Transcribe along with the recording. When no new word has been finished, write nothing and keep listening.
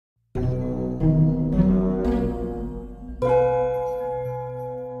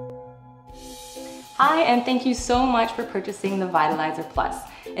Hi, and thank you so much for purchasing the Vitalizer Plus.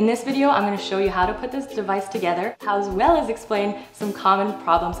 In this video, I'm going to show you how to put this device together, as well as explain some common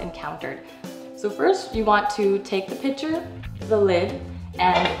problems encountered. So first, you want to take the pitcher, the lid,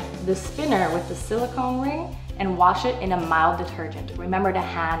 and the spinner with the silicone ring and wash it in a mild detergent. Remember to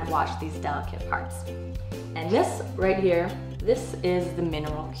hand wash these delicate parts. And this right here, this is the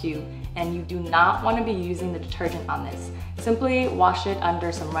mineral cube, and you do not want to be using the detergent on this. Simply wash it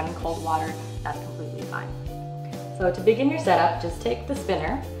under some running cold water. That's completely fine. So to begin your setup, just take the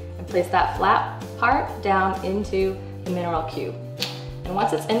spinner and place that flat part down into the mineral cube. And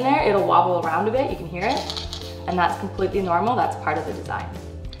once it's in there, it'll wobble around a bit, you can hear it, and that's completely normal, that's part of the design.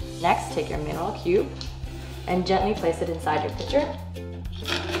 Next, take your mineral cube and gently place it inside your pitcher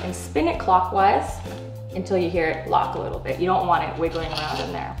and spin it clockwise until you hear it lock a little bit. You don't want it wiggling around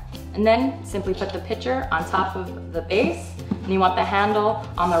in there. And then simply put the pitcher on top of the base, and you want the handle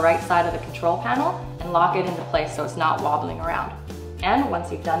on the right side of the control panel and lock it into place so it's not wobbling around. And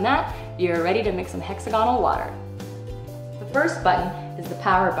once you've done that, you're ready to mix some hexagonal water. The first button is the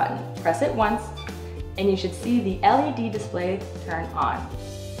power button. Press it once and you should see the LED display turn on.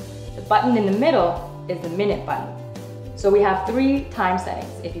 The button in the middle is the minute button. So we have 3 time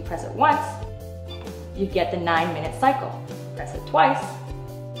settings. If you press it once, you get the 9-minute cycle. Press it twice,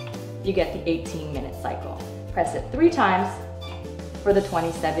 you get the 18-minute cycle. Press it 3 times for the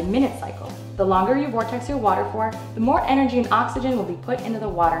 27-minute cycle. The longer you vortex your water for, the more energy and oxygen will be put into the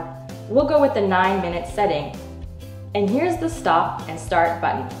water. We'll go with the 9-minute setting. And here's the stop and start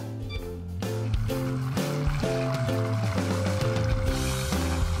button.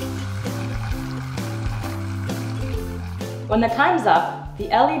 When the time's up, the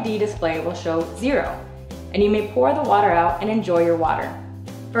LED display will show 0, and you may pour the water out and enjoy your water.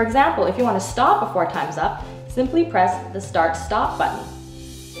 For example, if you want to stop before time's up, simply press the start-stop button.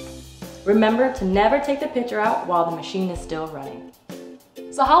 Remember to never take the pitcher out while the machine is still running.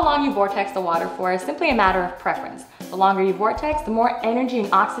 So how long you vortex the water for is simply a matter of preference. The longer you vortex, the more energy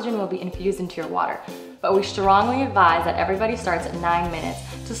and oxygen will be infused into your water. But we strongly advise that everybody starts at 9 minutes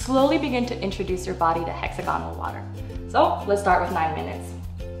to slowly begin to introduce your body to hexagonal water. So let's start with 9 minutes.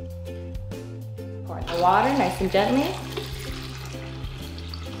 Pour in the water nice and gently.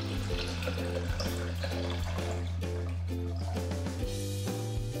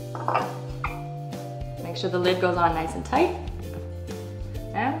 Make sure the lid goes on nice and tight,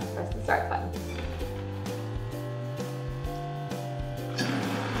 and press the start button.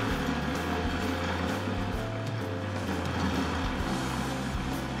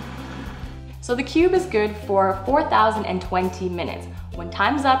 So the cube is good for 4,020 minutes. When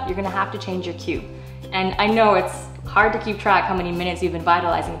time's up, you're gonna have to change your cube. And I know it's hard to keep track how many minutes you've been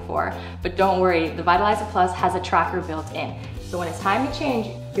vitalizing for, but don't worry, the Vitalizer Plus has a tracker built in. So when it's time to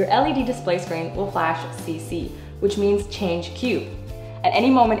change, your LED display screen will flash CC, which means change cube. At any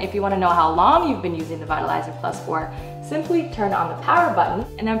moment, if you want to know how long you've been using the Vitalizer Plus for, simply turn on the power button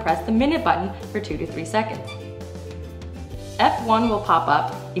and then press the minute button for 2 to 3 seconds. F1 will pop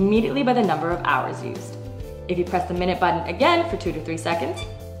up immediately by the number of hours used. If you press the minute button again for 2 to 3 seconds,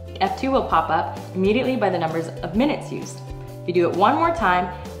 F2 will pop up immediately by the numbers of minutes used. If you do it one more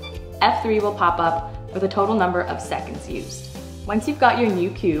time, F3 will pop up with a total number of seconds used. Once you've got your new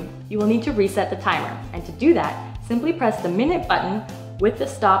cube, you will need to reset the timer, and to do that, simply press the minute button with the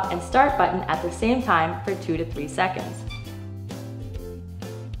stop and start button at the same time for 2 to 3 seconds.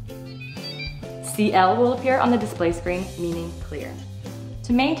 CL will appear on the display screen, meaning clear.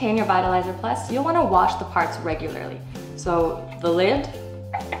 To maintain your Vitalizer Plus, you'll want to wash the parts regularly. So the lid,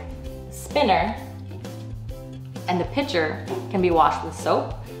 spinner, and the pitcher can be washed with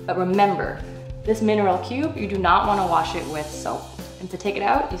soap, but remember, this mineral cube, you do not want to wash it with soap. And to take it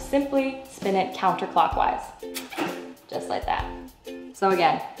out, you simply spin it counterclockwise, just like that. So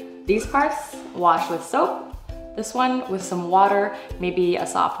again, these parts wash with soap, this one with some water, maybe a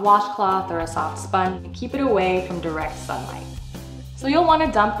soft washcloth or a soft sponge, and keep it away from direct sunlight. So you'll want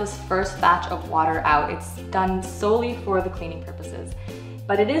to dump this first batch of water out. It's done solely for the cleaning purposes.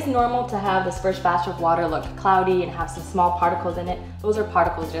 But it is normal to have this first batch of water look cloudy and have some small particles in it. Those are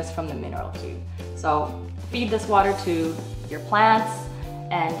particles just from the mineral cube. So feed this water to your plants,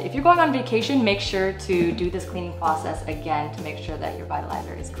 and if you're going on vacation, make sure to do this cleaning process again to make sure that your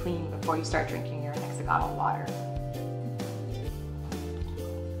Vitalizer is clean before you start drinking your hexagonal water.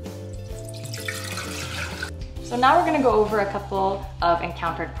 So now we're gonna go over a couple of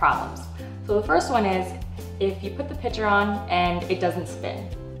encountered problems. So the first one is, if you put the pitcher on and it doesn't spin.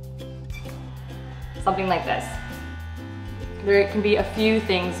 Something like this. There can be a few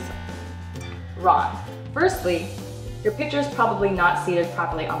things wrong. Firstly, your pitcher is probably not seated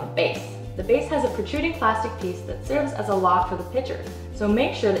properly on the base. The base has a protruding plastic piece that serves as a lock for the pitcher, so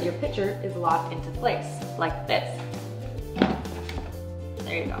make sure that your pitcher is locked into place, like this.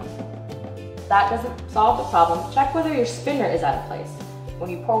 There you go. If that doesn't solve the problem, check whether your spinner is out of place. When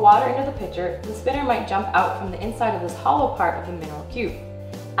you pour water into the pitcher, the spinner might jump out from the inside of this hollow part of the mineral cube.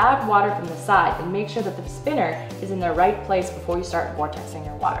 Add water from the side and make sure that the spinner is in the right place before you start vortexing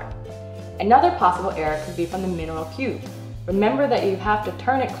your water. Another possible error could be from the mineral cube. Remember that you have to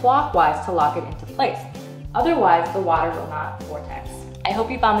turn it clockwise to lock it into place. Otherwise, the water will not vortex. I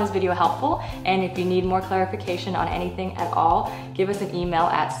hope you found this video helpful, and if you need more clarification on anything at all, give us an email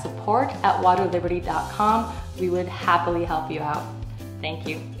at support@waterliberty.com. We would happily help you out. Thank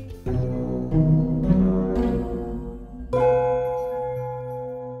you.